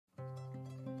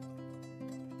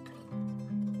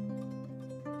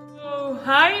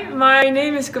Hi, my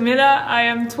name is Camilla. I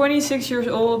am 26 years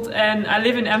old and I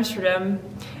live in Amsterdam.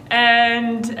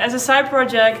 And as a side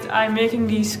project, I'm making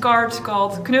these cards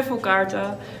called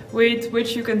knuffelkaarten, with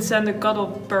which you can send a cuddle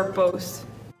per post.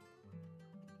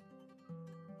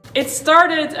 It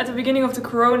started at the beginning of the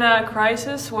Corona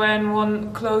crisis when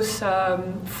one close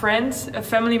friend, a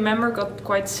family member, got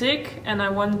quite sick and I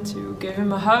wanted to give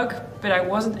him a hug, but I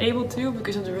wasn't able to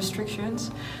because of the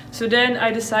restrictions. So then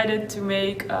I decided to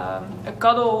make a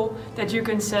cuddle that you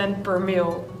can send per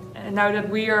mail. And now that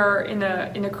we are in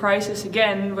a crisis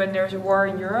again, when there's a war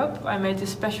in Europe, I made this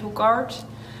special card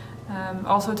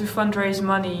also to fundraise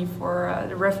money for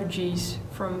the refugees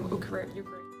from Ukraine.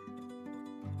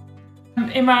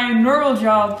 In my normal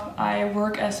job, I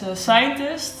work as a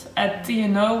scientist at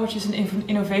TNO, which is an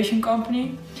innovation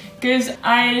company, because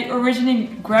I originally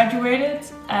graduated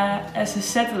as a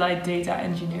satellite data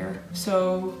engineer.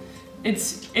 So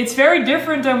it's very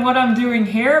different than what I'm doing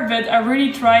here, but I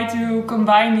really try to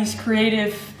combine these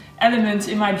creative elements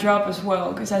in my job as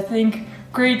well, because I think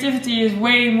creativity is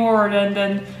way more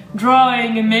than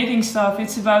drawing and making stuff.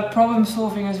 It's about problem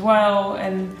solving as well,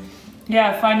 and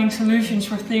yeah, finding solutions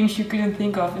for things you couldn't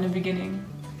think of in the beginning.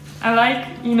 I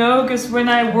like, because when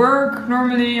I work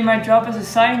normally in my job as a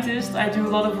scientist, I do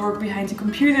a lot of work behind the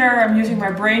computer, I'm using my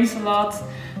brains a lot,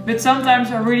 but sometimes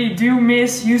I really do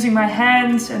miss using my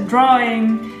hands and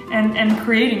drawing and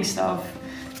creating stuff.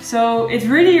 So it's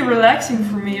really relaxing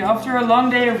for me. After a long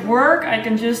day of work, I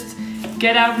can just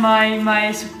get out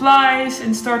my supplies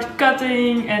and start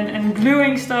cutting and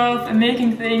gluing stuff and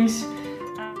making things.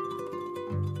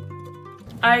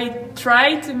 I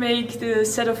try to make the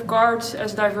set of cards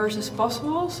as diverse as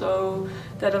possible, so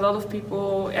that a lot of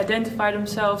people identify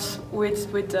themselves with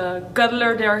the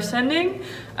cuddler they are sending.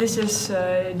 This is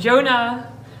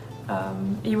Jonah.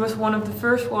 He was one of the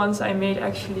first ones I made,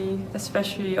 actually,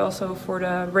 especially also for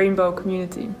the rainbow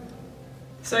community.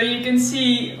 So you can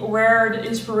see where the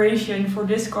inspiration for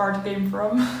this card came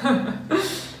from.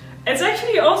 It's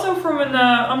actually also from an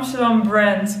Amsterdam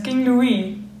brand, King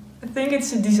Louis. I think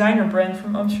it's a designer brand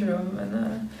from Amsterdam.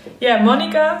 And yeah,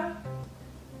 Monica,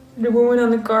 the woman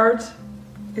on the card,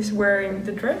 is wearing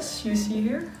the dress you see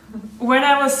here. When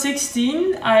I was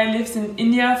 16, I lived in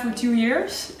India for 2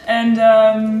 years, and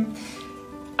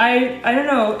I don't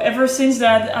know, ever since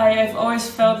that I have always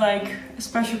felt like a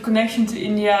special connection to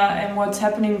India and what's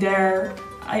happening there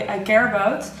I care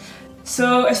about.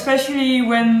 So especially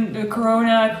when the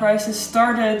Corona crisis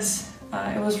started,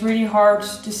 it was really hard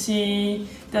to see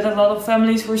that a lot of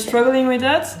families were struggling with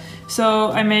that.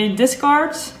 So I made this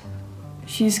card.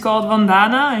 She's called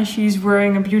Vandana and she's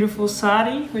wearing a beautiful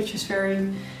sari, which is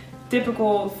very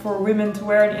typical for women to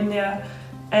wear in India.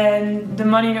 And the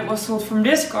money that was sold from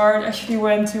this card actually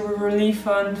went to a relief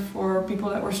fund for people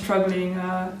that were struggling,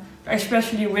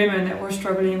 especially women that were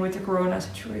struggling with the Corona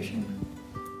situation.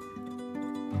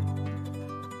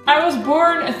 I was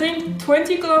born, I think,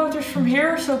 20 kilometers from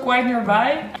here, so quite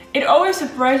nearby. It always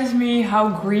surprises me how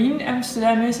green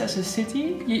Amsterdam is as a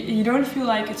city. You don't feel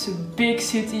like it's a big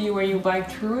city where you bike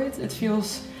through it. It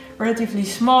feels relatively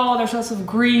small, there's lots of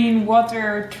green,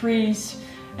 water, trees,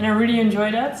 and I really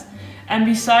enjoy that. And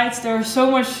besides, there's so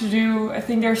much to do. I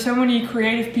think there are so many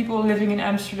creative people living in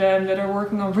Amsterdam that are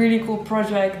working on really cool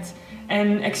projects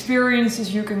and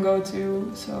experiences you can go to.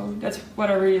 So that's what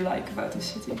I really like about this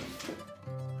city.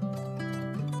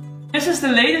 This is the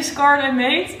latest card I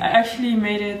made. I actually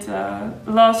made it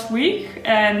last week,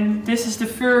 and this is the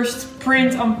first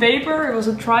print on paper. It was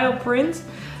a trial print.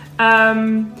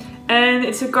 And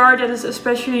it's a card that is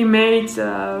especially made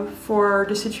for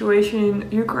the situation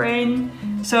in Ukraine.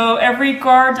 So every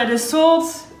card that is sold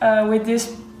with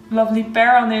this lovely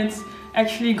pear on it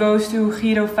actually goes to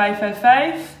Giro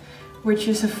 555, which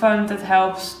is a fund that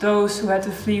helps those who had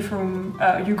to flee from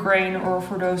Ukraine, or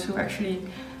for those who actually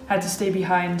had to stay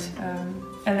behind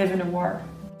and live in a war.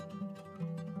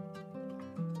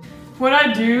 What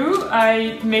I do,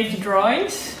 I make the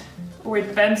drawings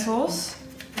with pencils,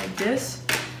 like this.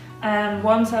 And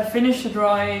once I finish the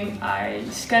drawing, I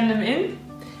scan them in.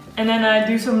 And then I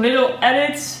do some little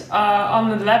edits on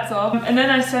the laptop. And then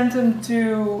I send them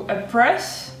to a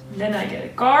press. Then I get a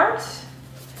card.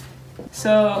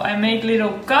 So I make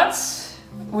little cuts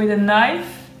with a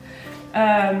knife.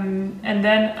 And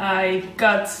then I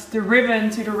cut the ribbon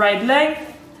to the right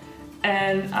length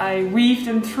and I weave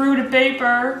them through the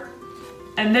paper,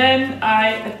 and then I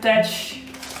attach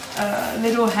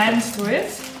little hands to it.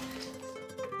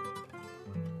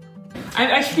 I'm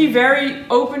actually very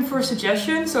open for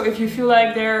suggestions, so if you feel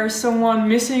like there's someone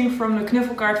missing from the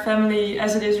knuffelkaart family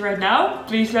as it is right now,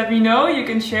 please let me know. You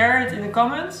can share it in the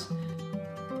comments.